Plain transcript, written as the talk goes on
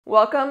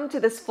Welcome to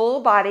this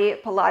full body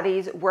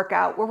Pilates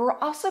workout where we're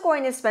also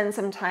going to spend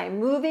some time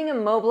moving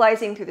and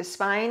mobilizing through the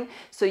spine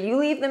so you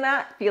leave the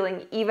mat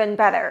feeling even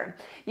better.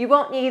 You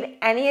won't need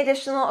any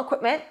additional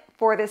equipment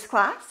for this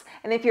class,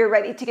 and if you're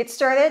ready to get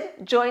started,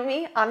 join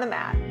me on the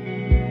mat.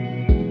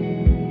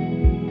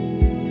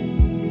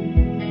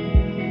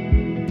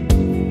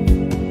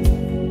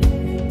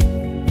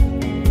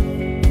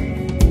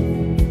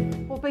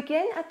 We'll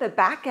begin at the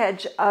back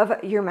edge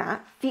of your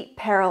mat, feet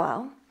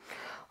parallel.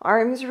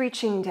 Arms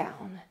reaching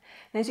down.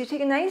 And as you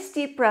take a nice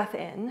deep breath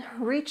in,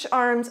 reach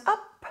arms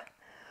up,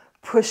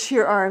 push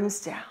your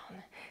arms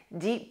down.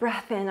 Deep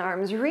breath in,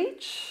 arms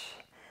reach.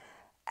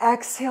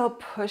 Exhale,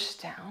 push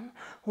down.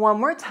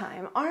 One more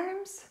time,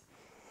 arms.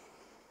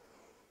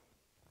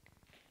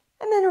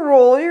 And then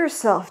roll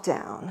yourself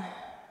down.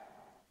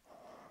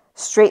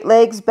 Straight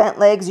legs, bent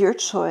legs, your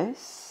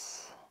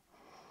choice.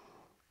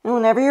 And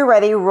whenever you're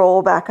ready,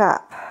 roll back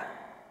up.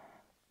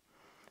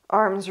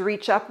 Arms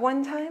reach up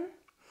one time.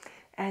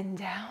 And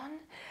down,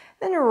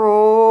 then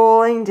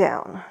rolling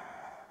down.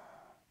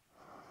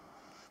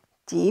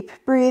 Deep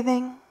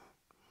breathing,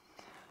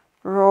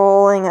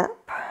 rolling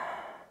up.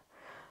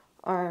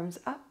 Arms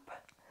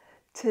up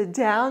to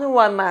down.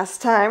 One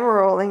last time,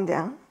 rolling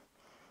down.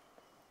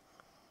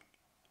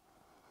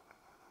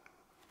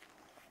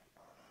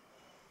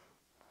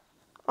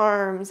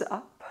 Arms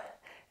up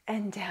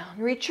and down.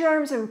 Reach your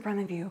arms in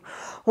front of you.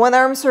 One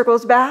arm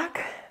circles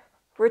back.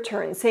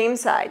 Return, same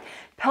side.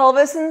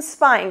 Pelvis and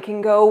spine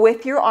can go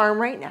with your arm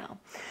right now.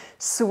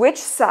 Switch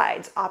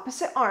sides,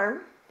 opposite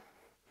arm.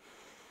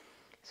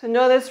 So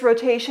notice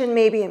rotation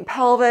maybe in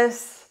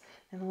pelvis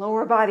and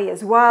lower body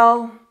as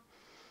well.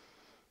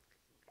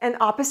 And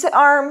opposite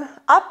arm,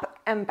 up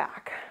and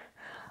back.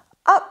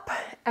 Up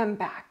and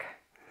back.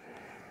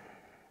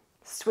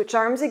 Switch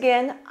arms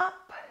again,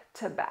 up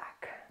to back.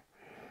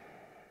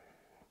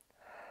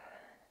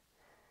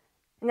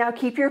 Now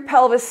keep your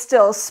pelvis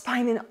still.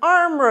 Spine and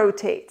arm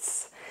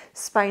rotates.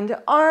 Spine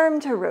to arm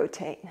to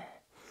rotate.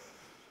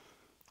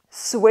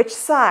 Switch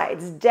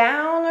sides.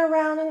 Down,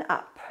 around, and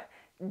up.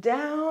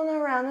 Down,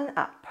 around, and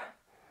up.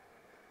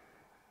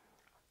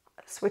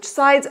 Switch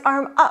sides.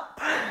 Arm up.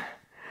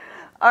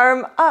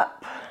 Arm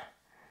up.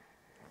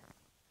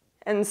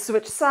 And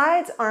switch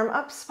sides. Arm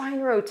up,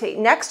 spine rotate.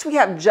 Next we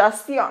have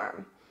just the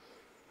arm.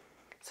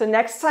 So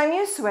next time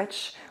you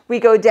switch, we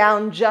go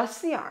down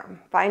just the arm.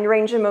 Find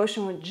range of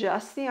motion with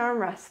just the arm.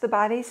 Rest the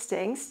body,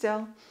 staying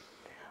still.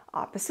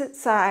 Opposite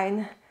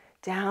side,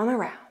 down,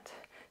 around.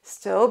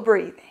 Still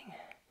breathing.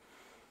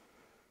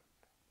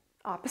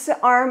 Opposite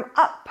arm,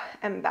 up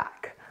and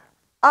back.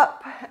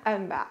 Up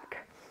and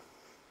back.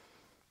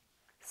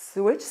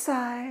 Switch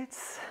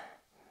sides.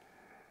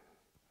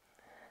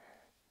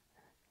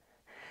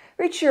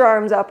 Reach your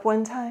arms up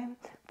one time.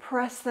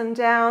 Press them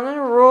down and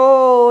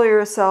roll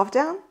yourself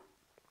down.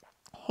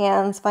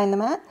 Hands find the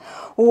mat.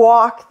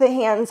 Walk the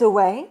hands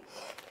away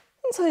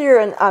until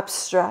you're in up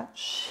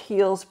stretch.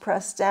 Heels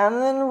press down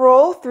and then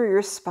roll through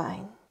your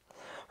spine.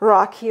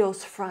 Rock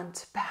heels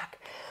front, back.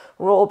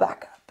 Roll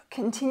back up.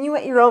 Continue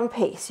at your own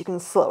pace. You can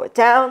slow it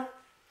down,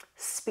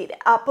 speed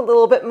it up a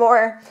little bit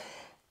more.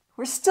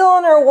 We're still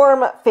in our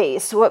warm-up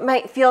phase, so it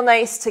might feel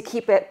nice to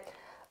keep it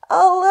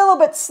a little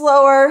bit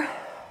slower.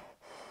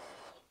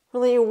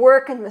 Really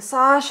work and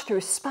massage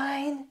through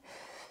spine.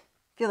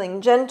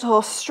 Feeling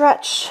gentle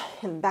stretch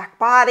in back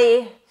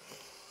body.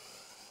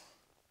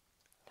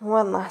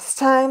 One last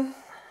time.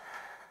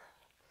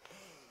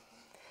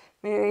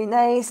 Very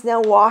nice. Now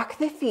walk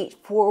the feet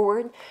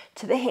forward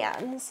to the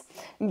hands.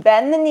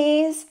 Bend the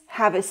knees.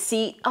 Have a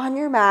seat on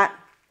your mat.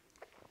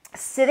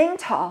 Sitting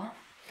tall.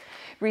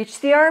 Reach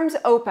the arms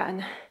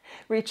open.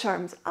 Reach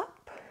arms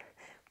up.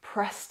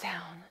 Press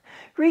down.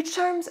 Reach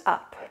arms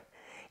up.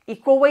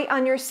 Equal weight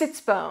on your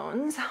sits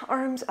bones.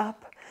 Arms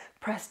up.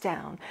 Press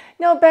down.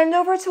 Now bend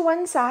over to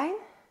one side.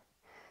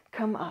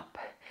 Come up.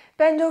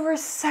 Bend over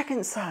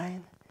second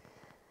side.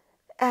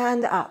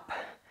 And up.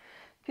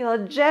 Feel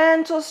a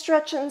gentle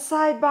stretch in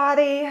side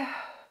body.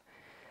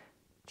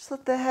 Just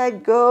let the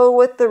head go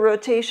with the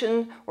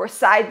rotation or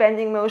side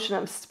bending motion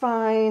of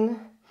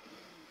spine.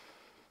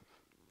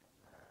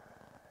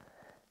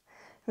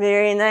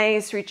 Very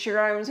nice. Reach your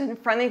arms in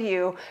front of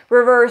you.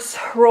 Reverse,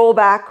 roll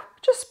back,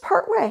 just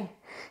part way.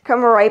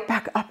 Come right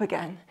back up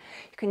again.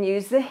 You can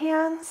use the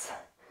hands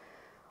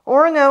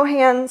or no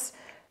hands.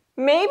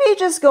 Maybe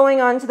just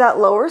going onto that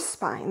lower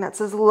spine.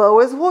 That's as low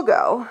as we'll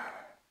go.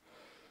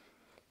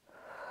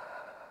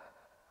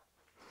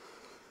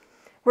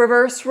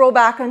 Reverse, roll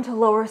back onto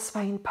lower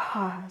spine.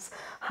 Pause.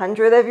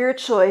 100 of your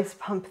choice.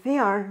 Pump the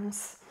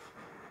arms.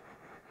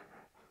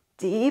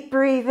 Deep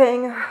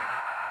breathing.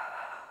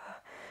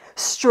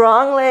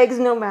 Strong legs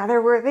no matter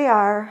where they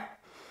are.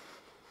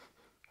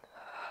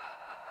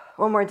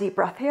 One more deep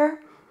breath here.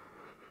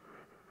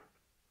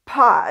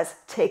 Pause.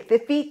 Take the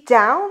feet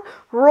down.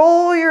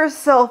 Roll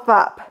yourself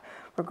up.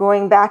 We're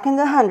going back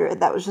into 100.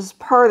 That was just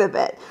part of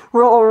it.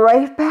 Roll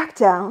right back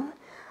down.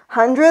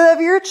 100 of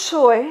your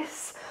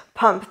choice.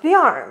 Pump the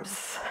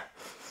arms.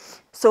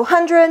 So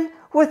 100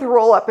 with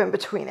roll up in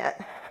between it.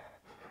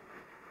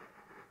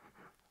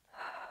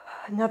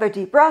 Another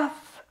deep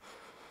breath.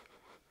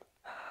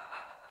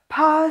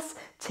 Pause,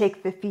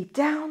 take the feet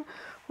down,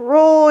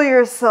 roll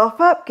yourself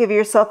up, give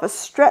yourself a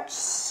stretch,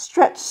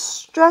 stretch,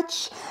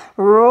 stretch,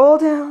 roll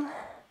down.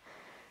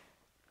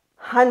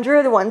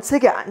 100 once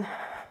again.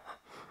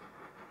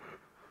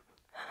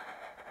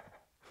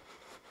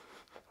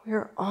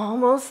 We're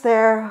almost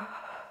there.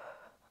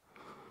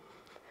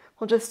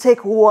 We'll just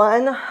take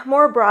one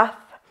more breath.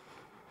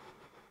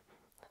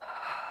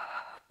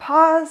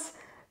 Pause,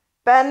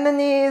 bend the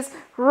knees,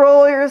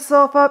 roll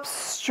yourself up,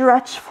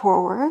 stretch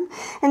forward,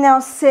 and now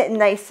sit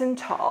nice and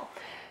tall.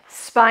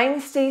 Spine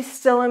stays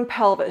still in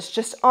pelvis,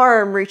 just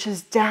arm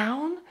reaches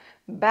down,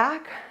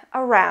 back,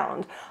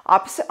 around.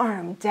 Opposite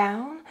arm,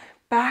 down,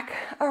 back,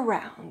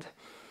 around.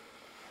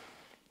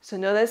 So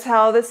notice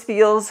how this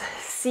feels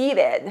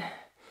seated.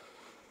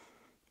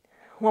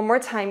 One more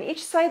time,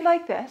 each side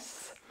like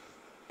this.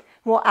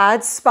 We'll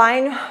add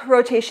spine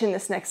rotation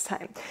this next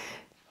time.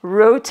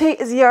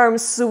 Rotate as the arm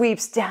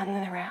sweeps down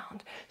and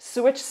around.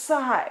 Switch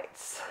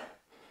sides.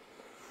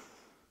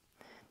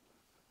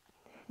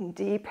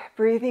 Deep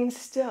breathing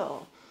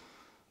still.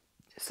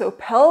 So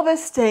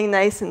pelvis staying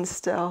nice and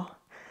still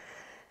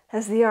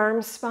as the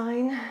arm,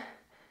 spine,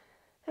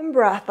 and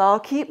breath all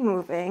keep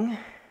moving.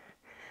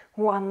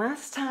 One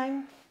last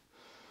time.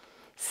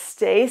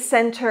 Stay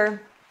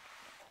center.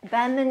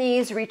 Bend the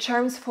knees, reach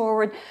arms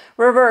forward,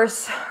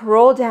 reverse,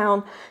 roll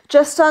down,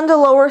 just on the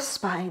lower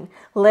spine.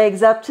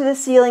 Legs up to the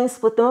ceiling,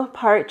 split them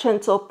apart,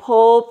 gentle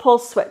pull, pull,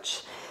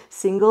 switch.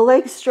 Single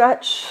leg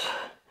stretch,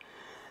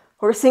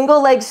 or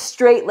single leg,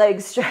 straight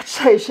leg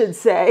stretch, I should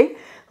say.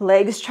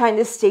 Legs trying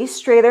to stay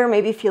straighter,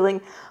 maybe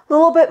feeling a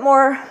little bit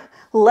more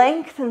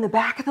length in the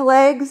back of the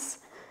legs.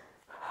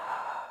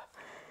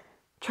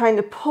 Trying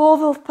to pull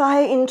the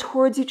thigh in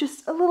towards you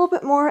just a little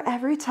bit more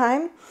every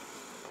time.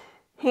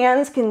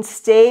 Hands can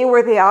stay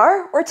where they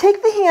are or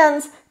take the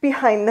hands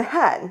behind the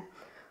head.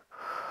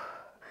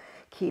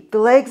 Keep the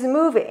legs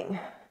moving.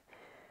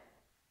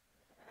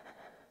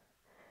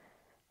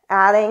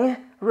 Adding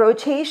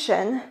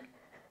rotation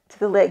to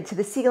the leg to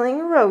the ceiling.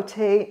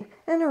 Rotate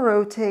and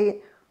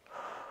rotate.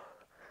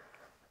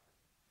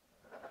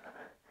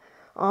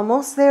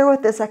 Almost there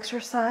with this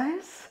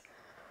exercise.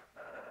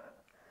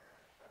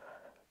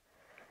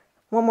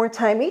 One more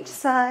time each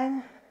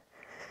side.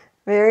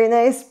 Very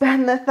nice.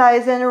 Bend the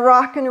thighs in,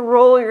 rock and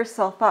roll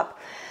yourself up.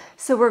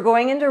 So we're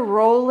going into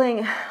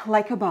rolling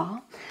like a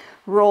ball.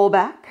 Roll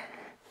back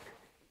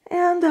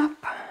and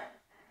up.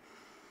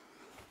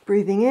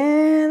 Breathing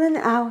in and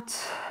out.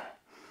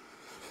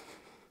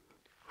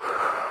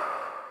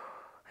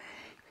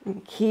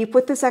 And keep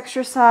with this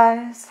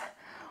exercise.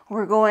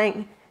 We're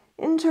going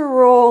into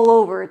roll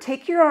over.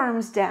 Take your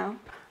arms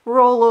down.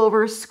 Roll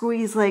over,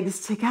 squeeze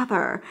legs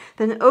together.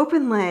 Then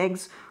open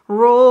legs,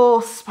 roll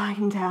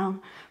spine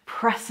down.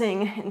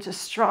 Pressing into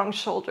strong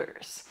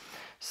shoulders.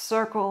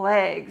 Circle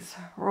legs,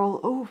 roll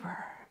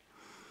over.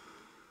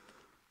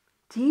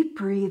 Deep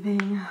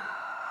breathing.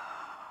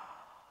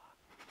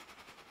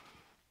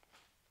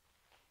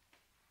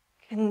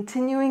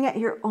 Continuing at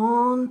your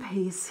own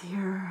pace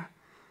here.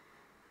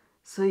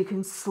 So you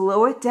can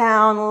slow it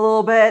down a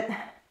little bit.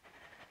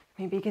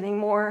 Maybe getting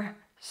more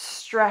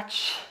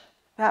stretch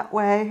that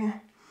way.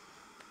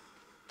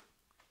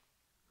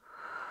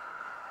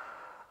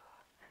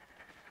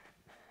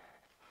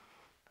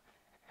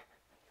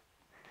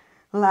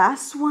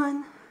 Last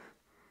one.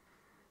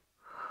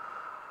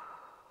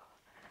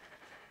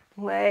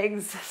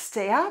 Legs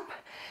stay up.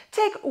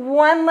 Take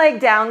one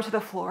leg down to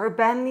the floor,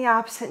 bend the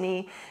opposite knee,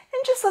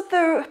 and just let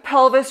the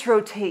pelvis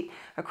rotate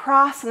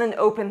across and then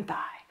open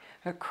thigh.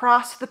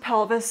 Across the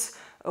pelvis,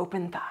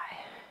 open thigh.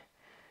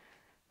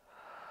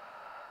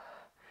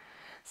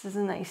 This is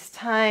a nice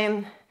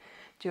time.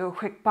 Do a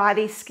quick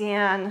body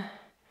scan.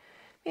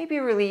 Maybe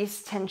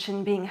release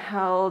tension being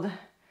held.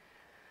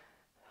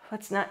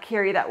 Let's not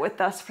carry that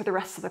with us for the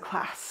rest of the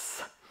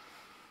class.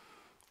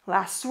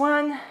 Last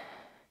one.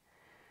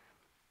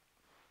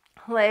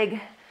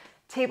 Leg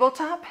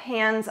tabletop,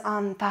 hands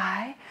on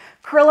thigh.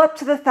 Curl up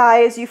to the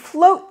thigh as you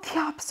float the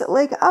opposite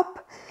leg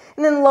up,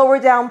 and then lower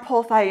down,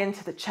 pull thigh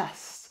into the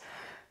chest.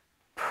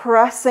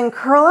 Press and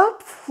curl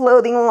up,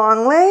 floating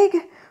long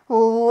leg,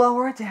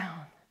 lower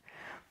down.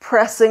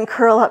 Press and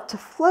curl up to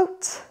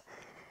float,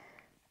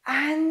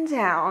 and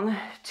down.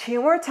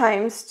 2 more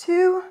times,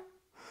 2.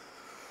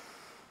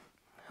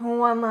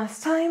 One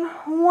last time,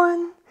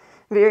 1.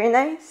 Very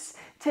nice.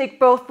 Take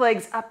both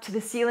legs up to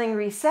the ceiling,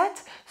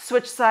 reset.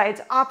 Switch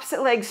sides,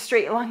 opposite leg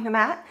straight along the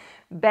mat.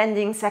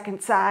 Bending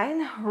second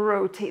side,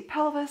 rotate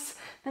pelvis,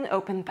 then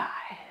open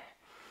thigh.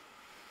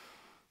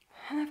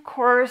 And of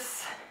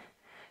course,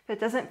 if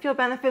it doesn't feel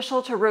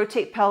beneficial to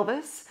rotate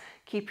pelvis,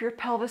 keep your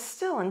pelvis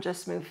still and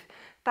just move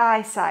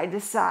thigh side to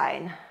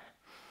side.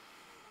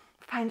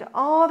 Find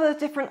all the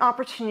different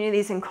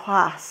opportunities in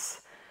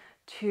class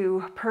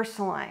to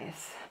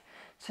personalize,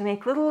 to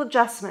make little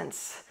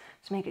adjustments,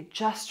 to make it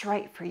just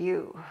right for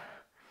you.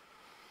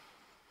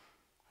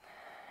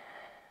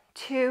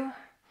 2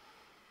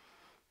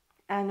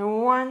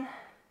 and 1.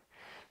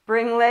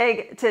 Bring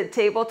leg to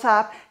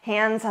tabletop,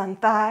 hands on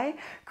thigh.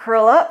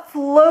 Curl up,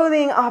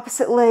 floating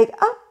opposite leg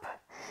up.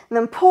 And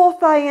then pull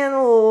thigh in,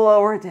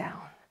 lower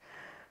down.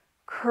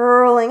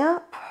 Curling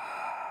up,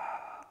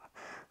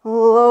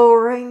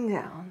 lowering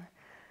down.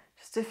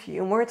 Just a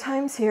few more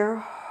times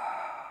here.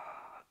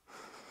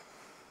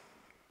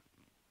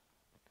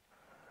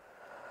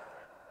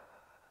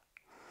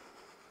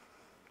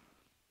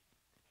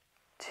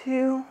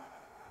 Two.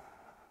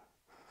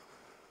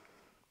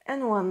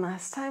 And one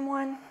last time,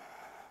 one.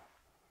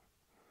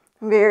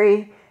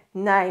 Very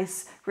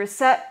nice.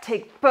 Reset,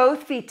 take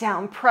both feet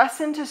down,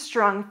 press into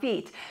strong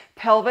feet.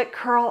 Pelvic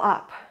curl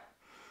up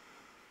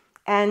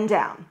and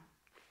down.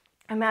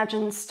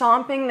 Imagine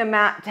stomping the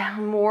mat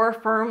down more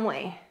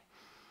firmly.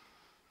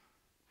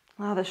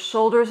 Allow the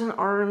shoulders and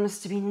arms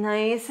to be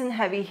nice and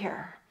heavy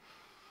here.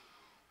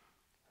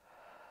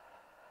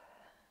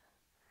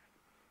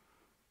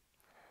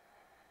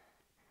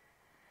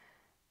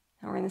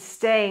 Now we're going to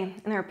stay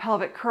in our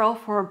pelvic curl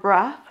for a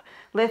breath.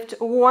 Lift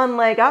one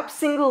leg up,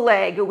 single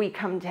leg, we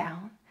come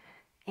down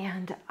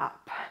and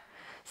up.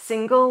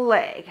 Single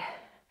leg.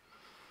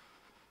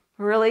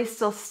 Really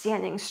still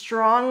standing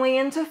strongly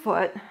into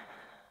foot.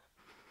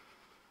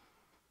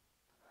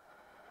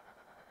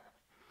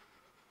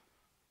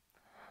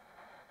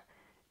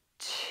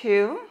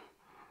 Two.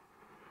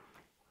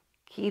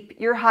 Keep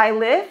your high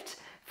lift.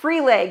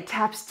 Free leg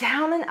taps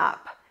down and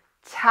up.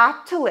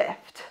 Tap to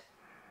lift.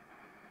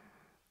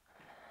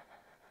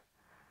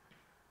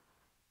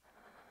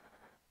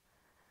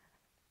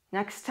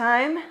 Next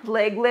time,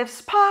 leg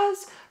lifts,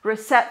 pause,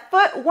 reset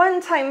foot,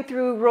 one time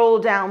through, roll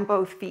down,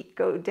 both feet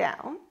go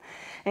down,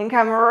 and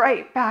come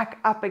right back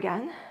up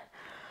again.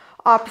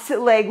 Opposite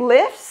leg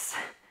lifts,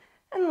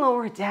 and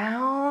lower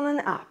down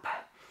and up.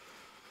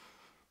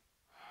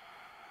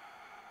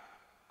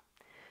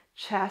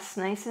 Chest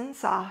nice and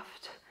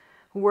soft.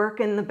 Work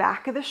in the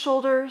back of the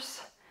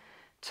shoulders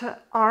to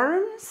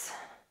arms,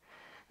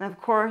 and of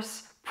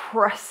course,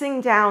 pressing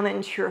down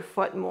into your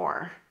foot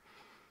more.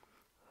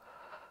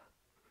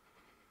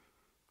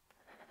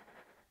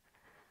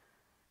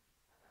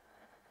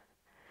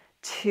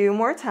 Two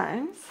more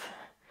times.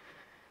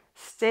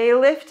 Stay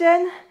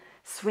lifted,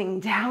 swing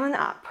down and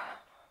up.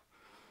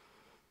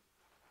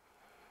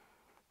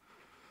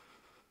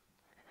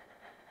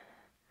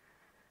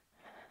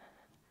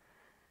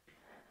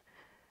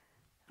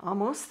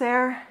 Almost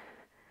there.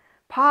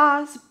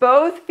 Pause,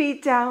 both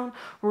feet down,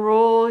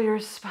 roll your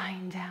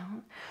spine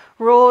down.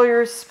 Roll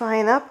your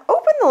spine up,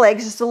 open the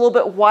legs just a little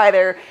bit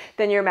wider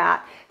than your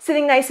mat.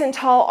 Sitting nice and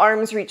tall,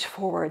 arms reach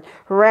forward.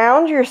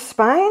 Round your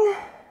spine.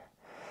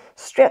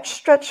 Stretch,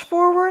 stretch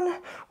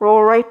forward,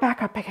 roll right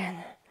back up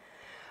again.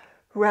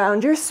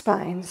 Round your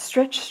spine,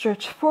 stretch,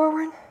 stretch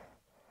forward,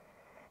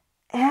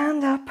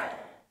 and up.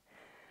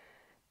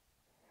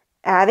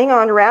 Adding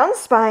on round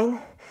spine.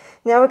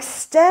 Now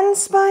extend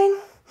spine,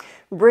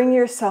 bring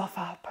yourself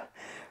up.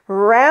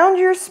 Round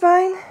your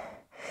spine,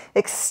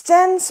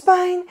 extend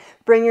spine,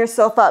 bring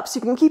yourself up. So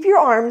you can keep your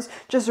arms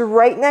just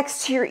right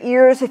next to your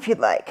ears if you'd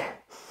like.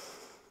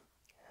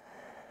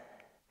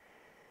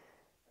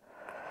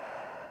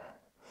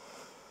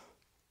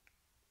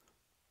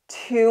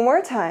 Two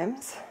more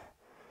times.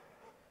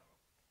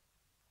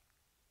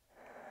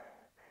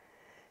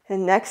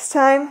 And next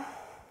time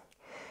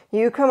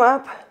you come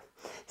up,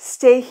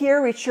 stay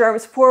here, reach your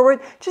arms forward.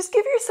 Just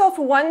give yourself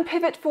one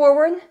pivot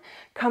forward.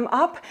 Come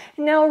up.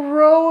 Now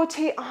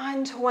rotate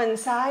onto one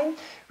side.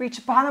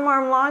 Reach bottom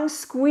arm long,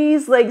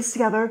 squeeze legs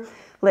together.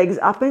 Legs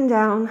up and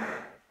down.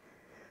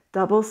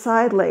 Double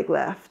side leg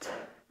lift.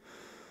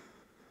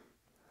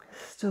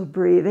 Still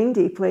breathing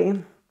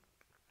deeply.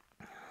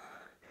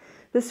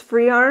 This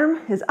free arm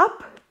is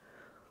up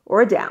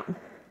or down.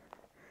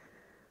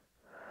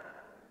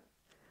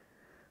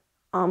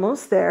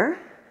 Almost there.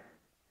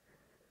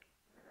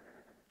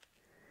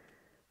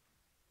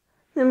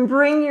 Then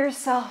bring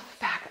yourself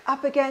back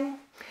up again.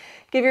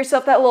 Give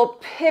yourself that little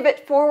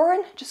pivot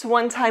forward, just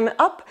one time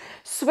up,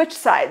 switch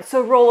sides.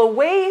 So roll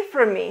away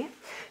from me,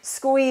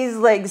 squeeze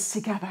legs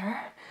together,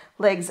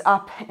 legs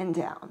up and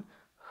down.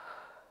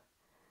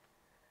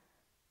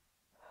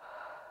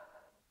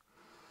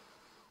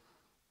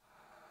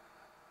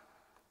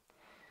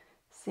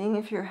 Seeing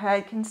if your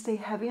head can stay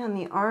heavy on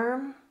the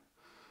arm.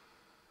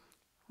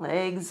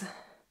 Legs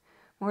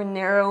more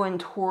narrow and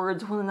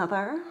towards one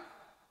another.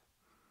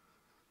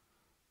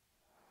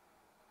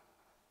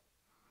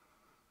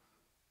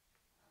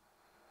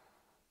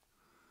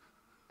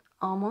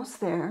 Almost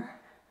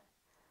there.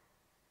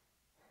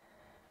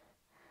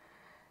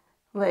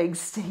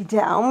 Legs stay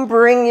down.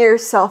 Bring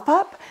yourself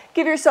up.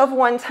 Give yourself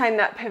one time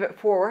that pivot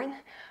forward.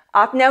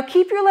 Up. Now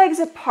keep your legs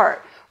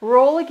apart.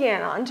 Roll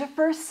again onto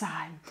first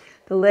side.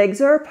 The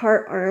legs are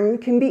apart, arm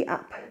can be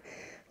up.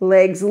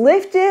 Legs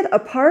lifted,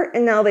 apart,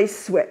 and now they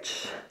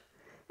switch.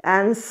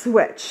 And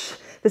switch.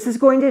 This is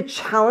going to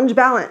challenge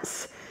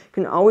balance. You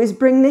can always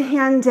bring the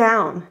hand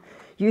down.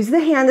 Use the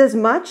hand as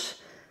much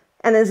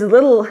and as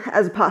little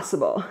as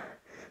possible.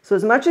 So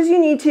as much as you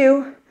need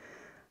to,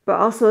 but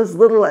also as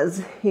little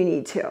as you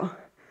need to.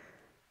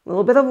 A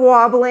little bit of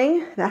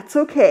wobbling, that's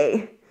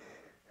okay.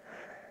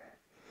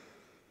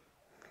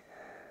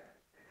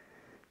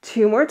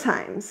 2 more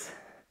times.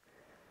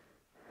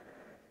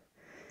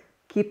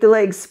 Keep the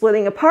legs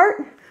splitting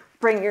apart.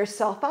 Bring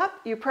yourself up.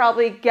 You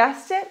probably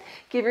guessed it.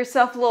 Give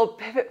yourself a little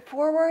pivot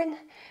forward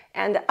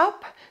and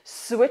up.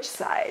 Switch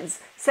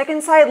sides.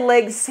 Second side,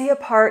 legs stay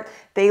apart.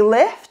 They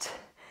lift.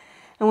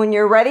 And when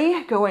you're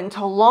ready, go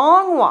into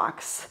long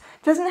walks.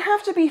 Doesn't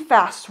have to be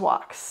fast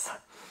walks.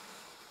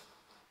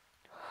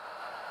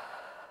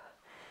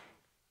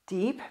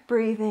 Deep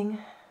breathing.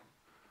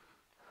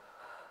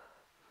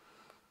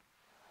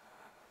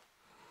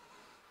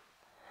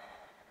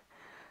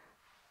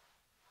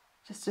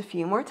 Just a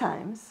few more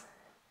times.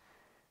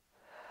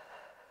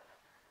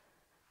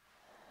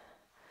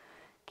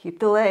 Keep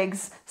the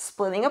legs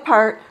splitting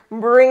apart.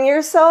 Bring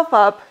yourself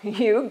up.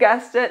 You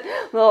guessed it.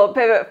 Little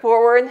pivot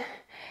forward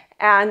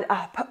and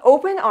up.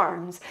 Open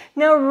arms.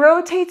 Now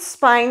rotate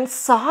spine,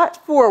 saw it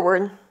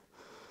forward.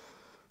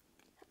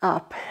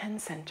 Up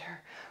and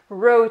center.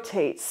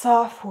 Rotate,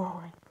 saw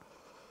forward.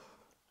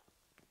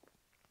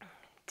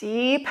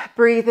 Deep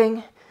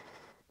breathing.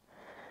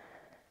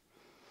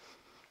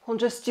 We'll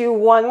just do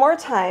one more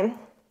time,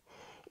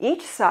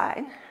 each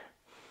side.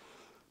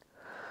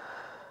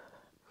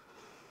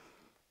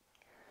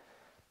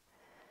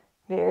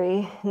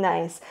 Very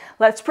nice.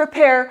 Let's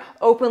prepare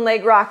open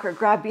leg rocker.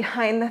 Grab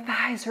behind the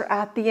thighs or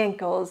at the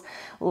ankles.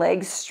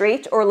 Legs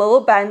straight or a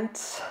little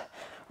bent.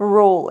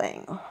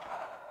 Rolling.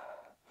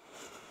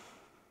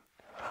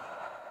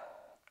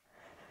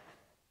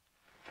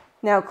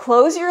 Now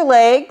close your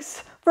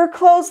legs for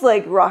closed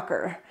leg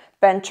rocker.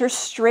 Bent or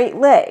straight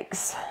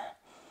legs.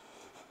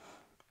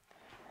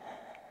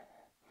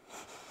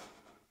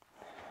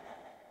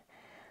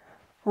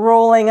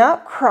 Rolling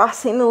up,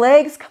 crossing the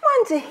legs. Come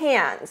on to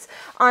hands,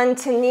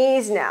 onto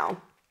knees now.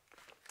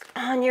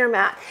 On your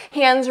mat,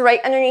 hands right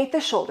underneath the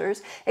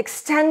shoulders.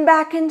 Extend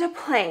back into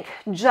plank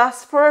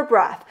just for a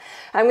breath.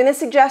 I'm going to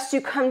suggest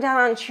you come down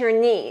onto your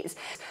knees.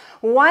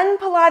 1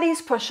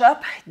 Pilates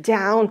push-up,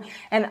 down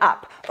and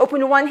up.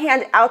 Open one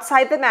hand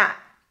outside the mat,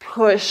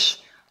 push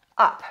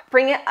up.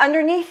 Bring it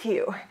underneath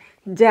you,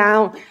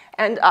 down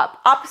and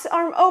up. Opposite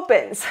arm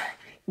opens,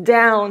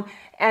 down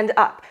and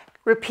up.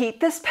 Repeat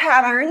this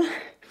pattern.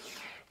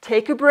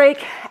 Take a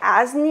break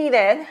as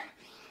needed.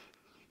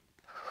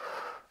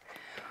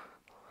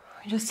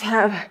 We just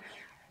have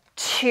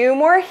 2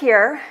 more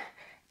here.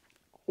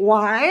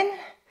 Wide.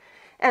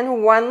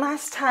 And one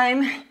last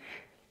time.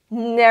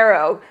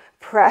 Narrow.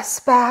 Press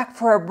back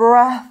for a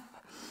breath.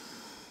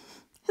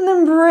 And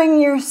then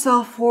bring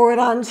yourself forward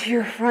onto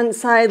your front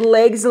side,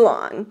 legs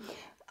long.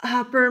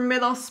 Upper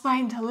middle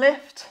spine to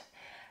lift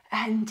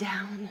and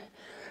down.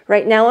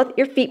 Right now, let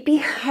your feet be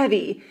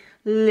heavy.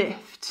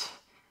 Lift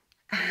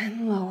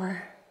and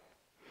lower.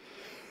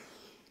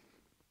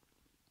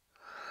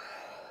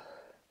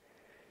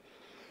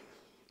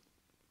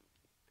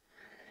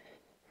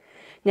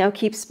 Now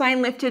keep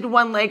spine lifted,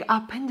 one leg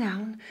up and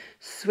down.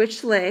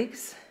 Switch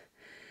legs.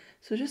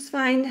 So just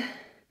find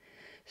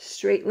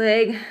straight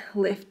leg,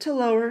 lift to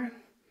lower.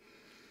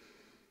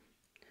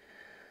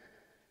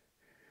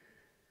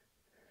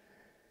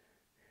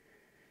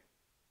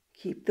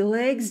 Keep the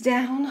legs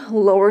down,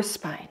 lower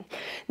spine.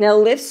 Now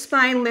lift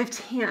spine,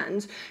 lift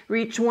hands.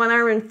 Reach one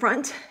arm in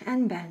front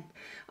and bend.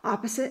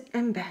 Opposite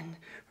and bend.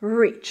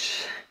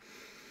 Reach.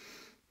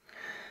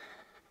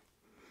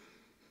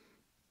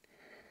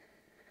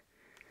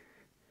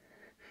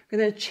 We're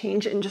going to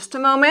change it in just a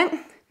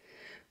moment.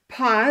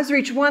 Pause,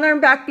 reach one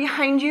arm back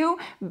behind you.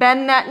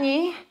 Bend that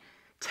knee.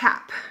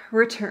 Tap,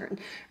 return.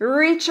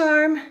 Reach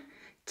arm,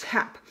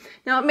 tap.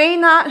 Now it may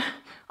not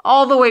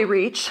all the way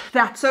reach.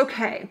 That's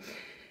okay.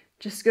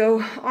 Just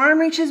go, arm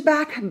reaches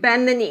back,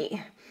 bend the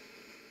knee.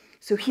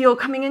 So heel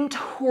coming in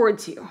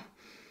towards you.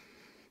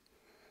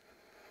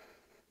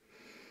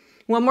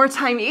 One more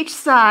time each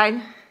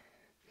side.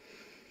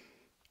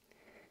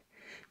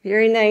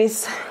 Very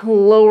nice,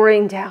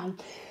 lowering down.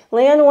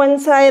 Lay on one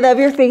side of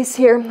your face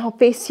here. I'll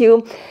face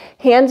you.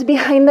 Hands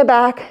behind the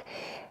back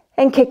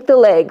and kick the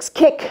legs.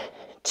 Kick,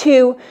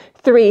 2,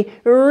 3.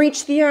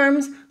 Reach the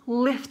arms,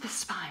 lift the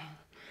spine.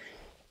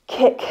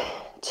 Kick,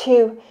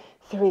 2,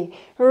 3.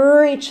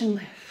 Reach and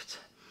lift.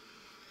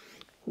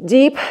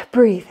 Deep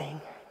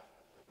breathing.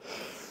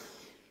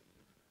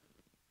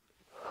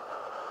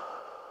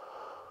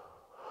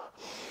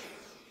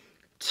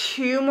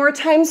 Two more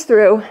times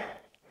through.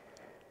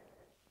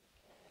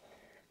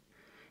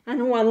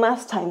 And one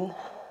last time.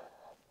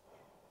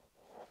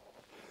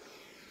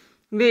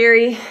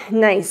 Very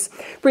nice.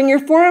 Bring your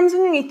forearms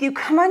underneath you.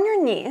 Come on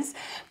your knees.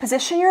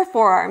 Position your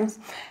forearms.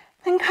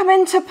 Then come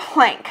into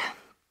plank.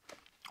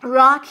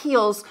 Rock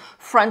heels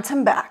front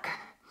and back.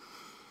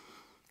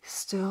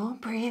 Still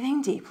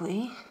breathing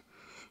deeply.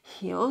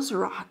 Heels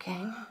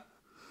rocking.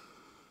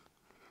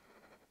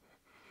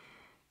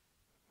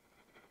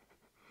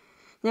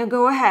 Now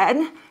go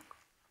ahead.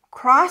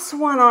 Cross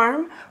one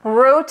arm.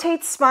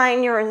 Rotate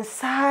spine. You're in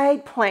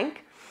side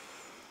plank.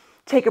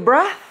 Take a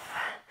breath.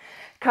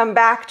 Come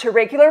back to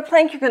regular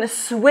plank. You're going to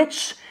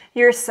switch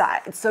your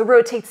side. So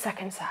rotate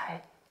second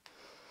side.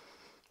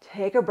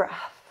 Take a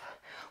breath.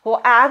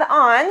 We'll add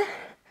on,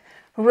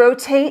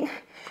 rotate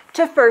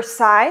to first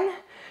side,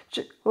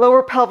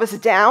 lower pelvis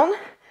down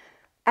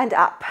and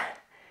up,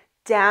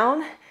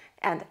 down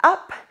and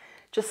up.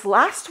 Just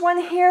last one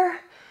here,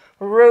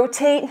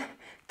 rotate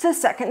to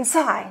second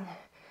side.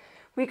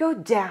 We go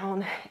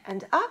down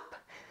and up,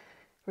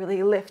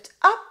 really lift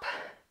up,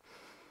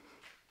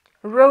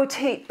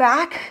 rotate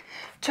back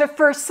to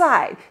first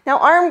side. Now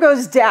arm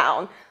goes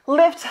down,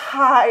 lift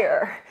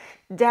higher,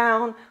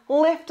 down,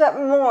 lift up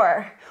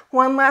more.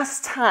 One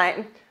last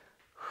time.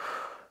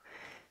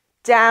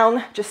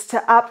 Down, just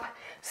to up,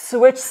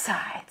 switch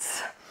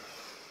sides.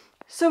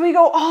 So we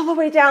go all the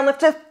way down,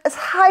 lift up as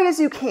high as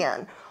you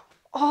can.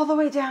 All the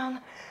way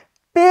down,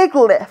 big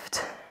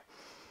lift.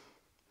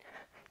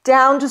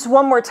 Down just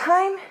one more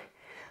time.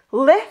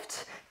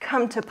 Lift,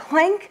 come to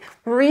plank,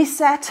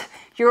 reset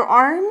your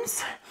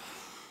arms.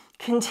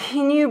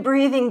 Continue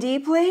breathing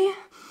deeply.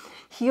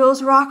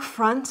 Heels rock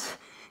front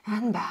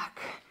and back.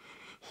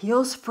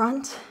 Heels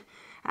front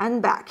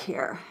and back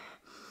here.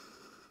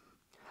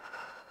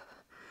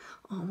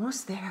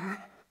 Almost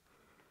there.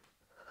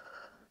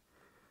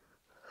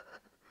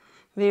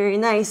 Very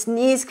nice.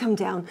 Knees come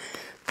down.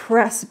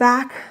 Press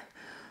back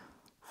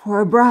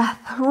for a breath.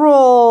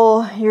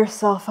 Roll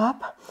yourself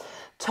up.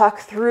 Tuck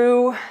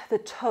through the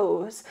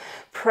toes.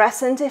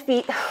 Press into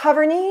feet.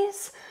 Hover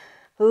knees.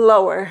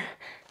 Lower.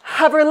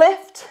 Hover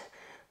lift.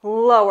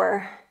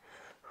 Lower.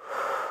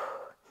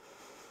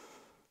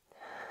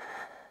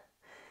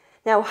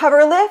 Now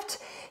hover lift.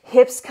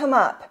 Hips come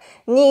up.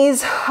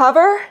 Knees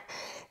hover.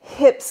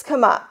 Hips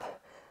come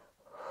up.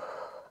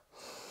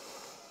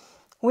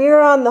 We are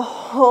on the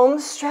home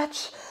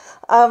stretch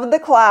of the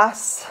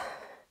class.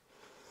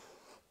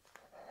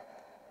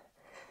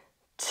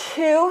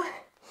 2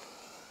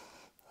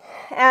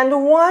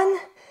 and 1.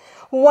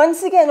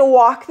 Once again,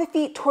 walk the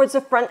feet towards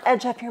the front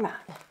edge of your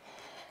mat.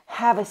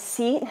 Have a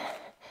seat,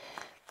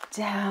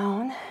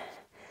 down,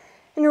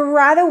 and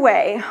right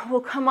away,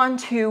 we'll come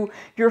onto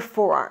your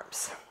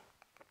forearms.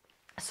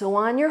 So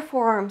on your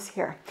forearms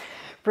here,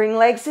 bring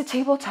legs to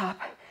tabletop,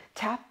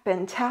 tap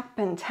and tap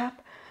and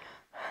tap.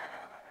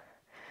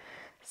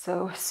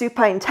 So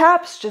supine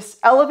taps, just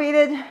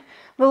elevated a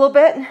little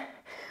bit.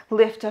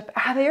 Lift up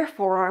out of your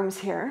forearms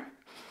here.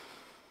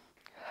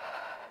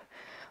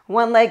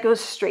 One leg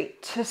goes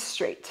straight to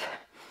straight.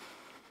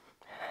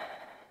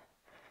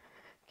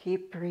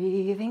 Keep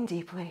breathing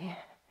deeply.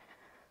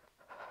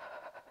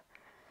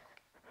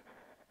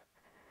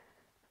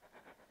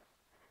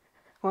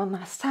 One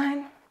last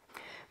time.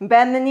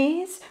 Bend the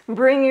knees,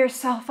 bring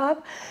yourself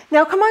up.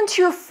 Now come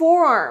onto your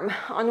forearm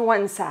on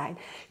one side.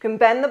 You can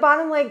bend the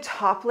bottom leg,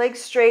 top leg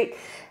straight,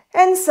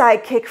 and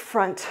side kick,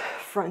 front,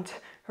 front,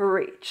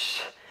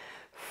 reach.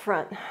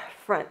 Front,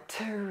 front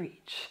to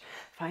reach.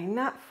 Find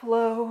that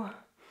flow.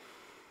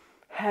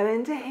 Head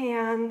into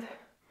hand.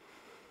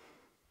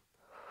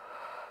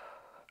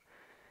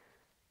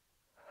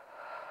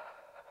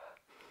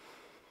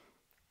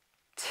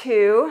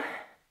 Two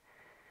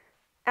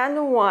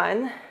and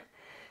 1.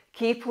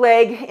 Keep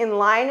leg in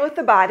line with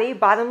the body,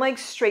 bottom leg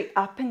straight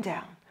up and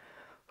down.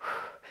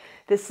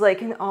 This leg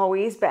can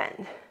always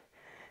bend.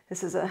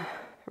 This is a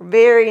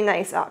very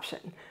nice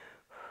option.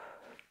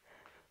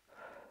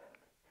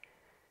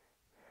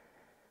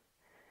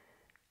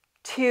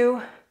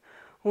 2,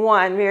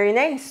 1. Very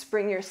nice.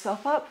 Bring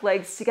yourself up,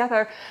 legs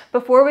together.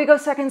 Before we go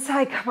second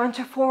side, come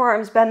onto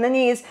forearms, bend the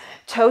knees,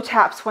 toe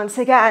taps once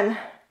again.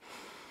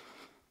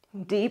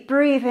 Deep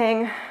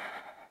breathing.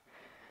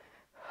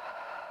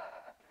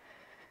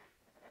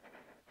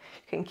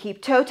 You can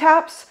keep toe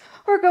taps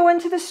or go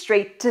into the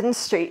straight and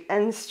straight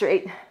and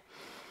straight.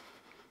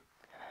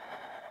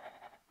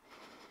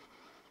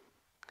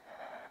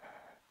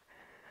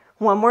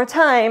 One more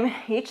time,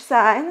 each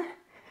side.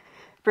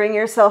 Bring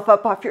yourself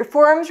up off your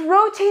forearms.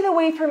 Rotate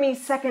away from me,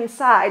 second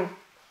side.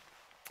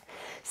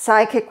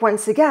 Side kick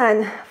once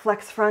again.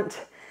 Flex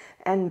front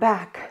and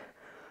back.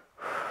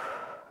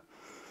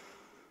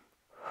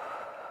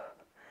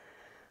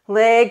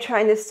 Leg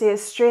trying to stay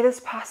as straight as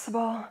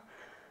possible.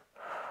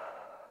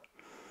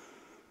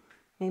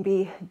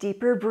 Maybe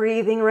deeper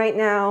breathing right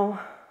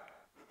now.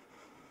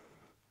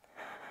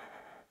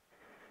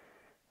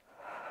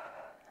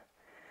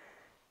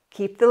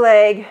 Keep the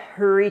leg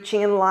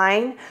reaching in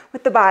line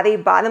with the body.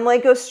 Bottom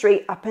leg goes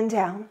straight up and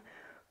down.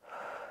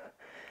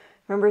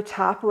 Remember,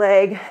 top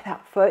leg,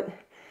 that foot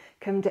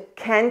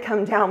can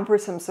come down for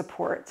some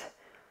support.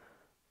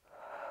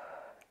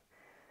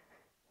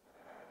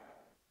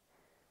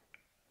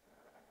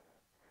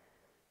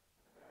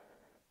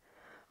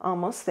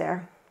 Almost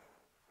there.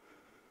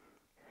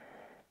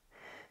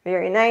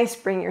 Very nice.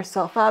 Bring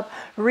yourself up.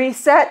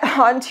 Reset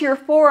onto your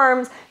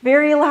forearms.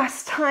 Very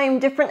last time,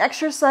 different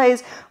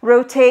exercise.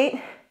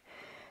 Rotate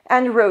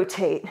and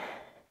rotate.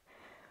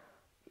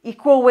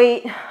 Equal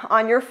weight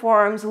on your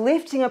forearms,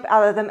 lifting up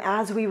out of them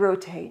as we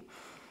rotate.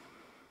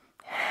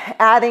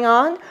 Adding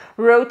on,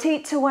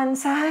 rotate to one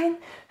side,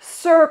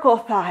 circle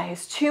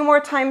thighs. 2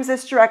 more times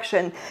this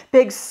direction.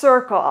 Big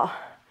circle.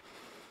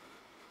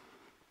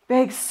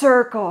 big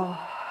circle.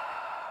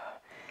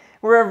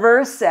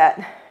 Reverse it,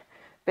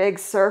 big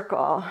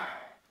circle.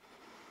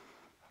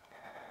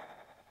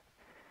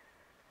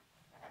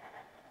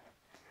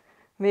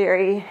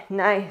 Very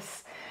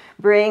nice.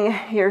 Bring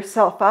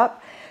yourself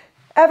up.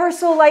 Ever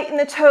so light in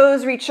the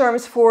toes, reach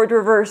arms forward,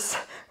 reverse.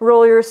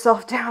 Roll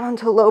yourself down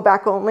onto low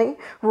back only.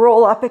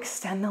 Roll up,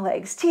 extend the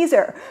legs.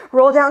 Teaser.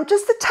 Roll down,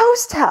 just the toe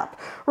step.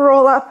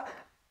 Roll up,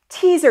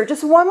 teaser.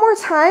 Just one more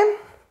time.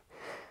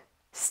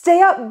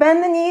 Stay up,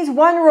 bend the knees,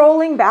 one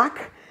rolling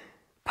back.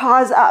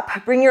 Pause up.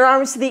 Bring your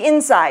arms to the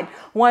inside.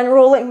 One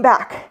rolling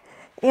back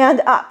and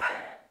up.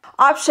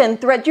 Option,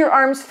 thread your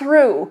arms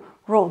through.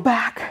 Roll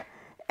back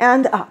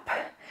and up.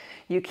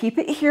 You keep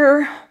it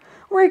here.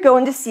 We're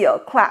going to seal.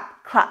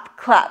 Clap, clap,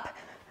 clap.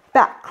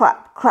 Back,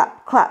 clap,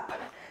 clap, clap.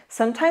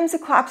 Sometimes the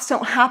claps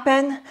don't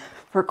happen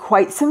for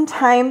quite some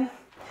time.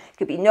 It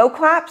could be no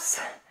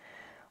claps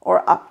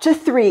or up to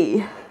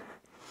 3.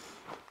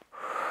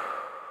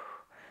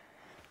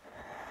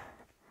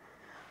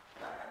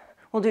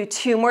 We'll do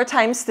 2 more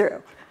times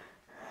through.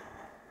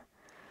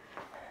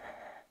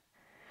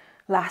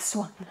 Last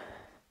one.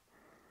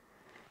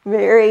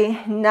 Very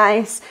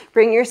nice.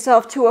 Bring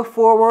yourself to a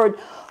forward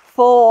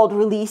fold.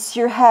 Release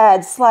your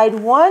head. Slide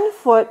one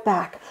foot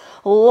back.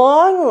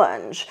 Long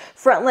lunge.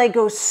 Front leg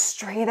goes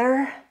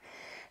straighter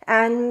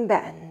and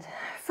bend.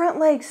 Front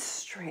leg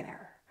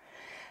straighter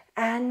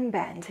and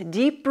bend.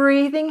 Deep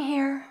breathing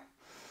here.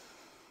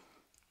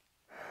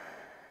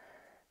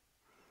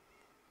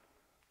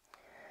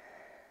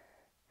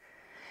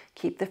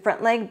 Keep the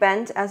front leg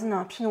bent as an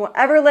option.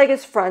 Whatever leg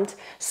is front,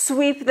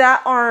 sweep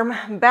that arm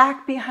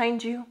back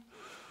behind you.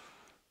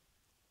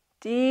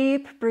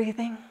 Deep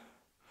breathing.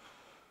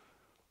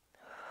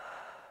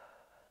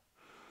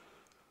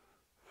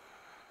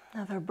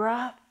 Another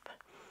breath.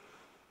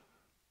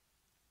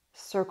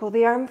 Circle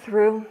the arm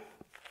through.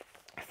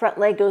 Front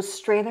leg goes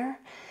straighter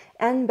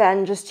and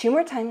bend. Just 2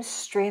 more times.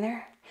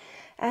 Straighter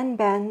and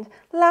bend.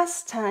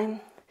 Last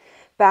time.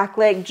 Back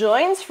leg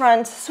joins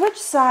front. Switch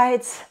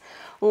sides.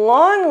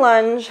 Long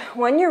lunge.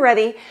 When you're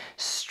ready,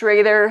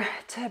 straighter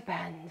to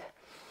bend.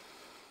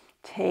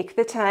 Take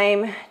the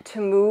time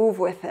to move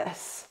with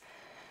this.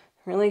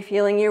 Really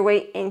feeling your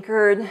weight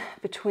anchored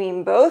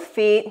between both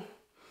feet.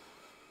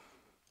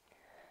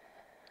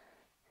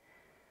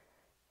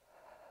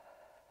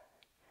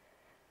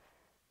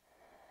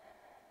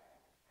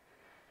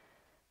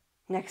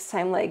 Next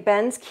time leg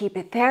bends, keep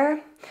it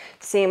there.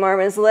 Same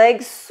arm as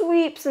leg,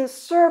 sweeps and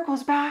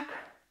circles back.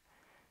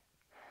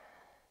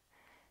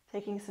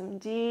 Taking some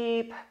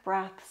deep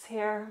breaths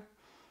here.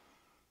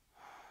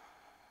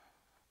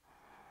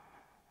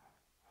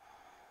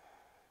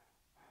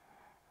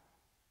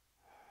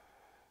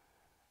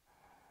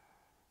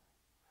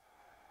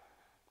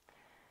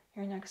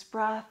 Your next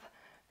breath,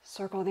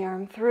 circle the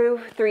arm through,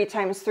 3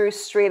 times through,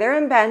 straighter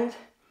and bend.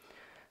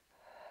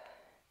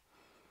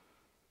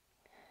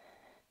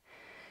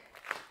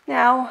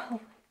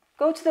 Now,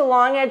 go to the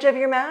long edge of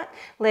your mat,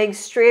 legs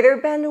straighter,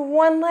 bend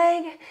one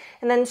leg,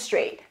 and then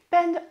straight.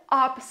 Bend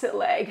opposite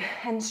leg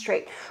and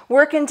straight.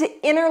 Work into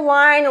inner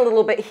line a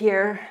little bit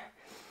here.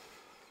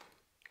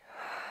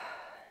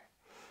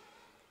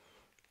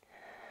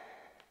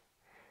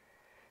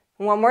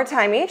 One more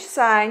time each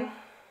side.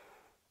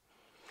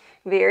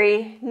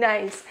 Very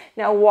nice.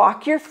 Now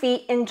walk your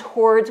feet in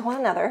towards one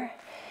another,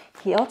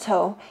 heel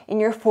toe, in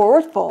your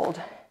forward fold.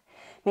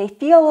 May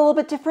feel a little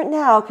bit different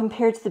now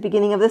compared to the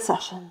beginning of the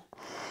session.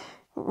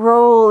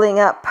 Rolling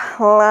up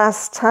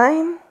last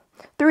time.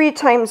 3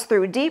 times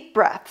through, deep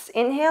breaths.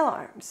 Inhale,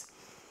 arms.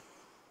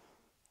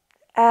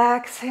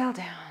 Exhale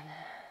down.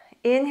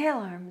 Inhale,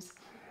 arms.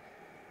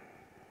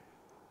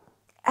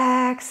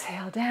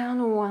 Exhale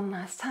down. One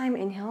last time.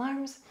 Inhale,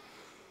 arms.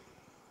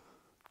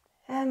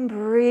 And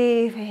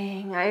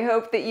breathing. I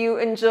hope that you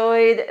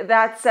enjoyed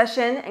that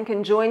session and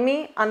can join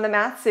me on the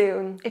mat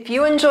soon. If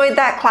you enjoyed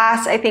that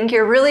class, I think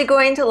you're really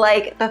going to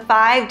like the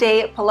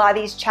 5-day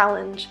Pilates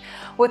challenge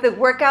with a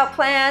workout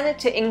plan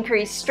to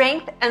increase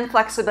strength and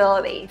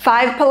flexibility.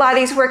 5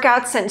 Pilates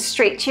workouts sent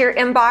straight to your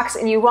inbox,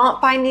 and you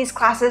won't find these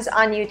classes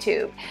on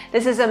YouTube.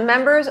 This is a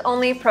members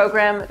only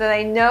program that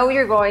I know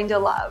you're going to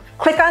love.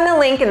 Click on the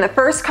link in the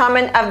first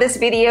comment of this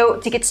video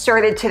to get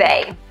started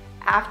today.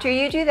 After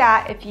you do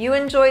that, if you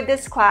enjoyed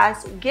this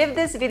class, give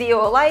this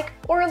video a like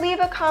or leave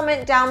a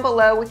comment down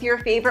below with your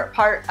favorite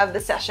part of the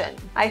session.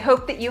 I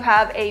hope that you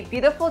have a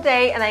beautiful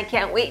day, and I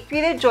can't wait for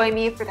you to join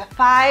me for the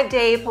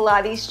 5-day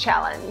Pilates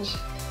challenge.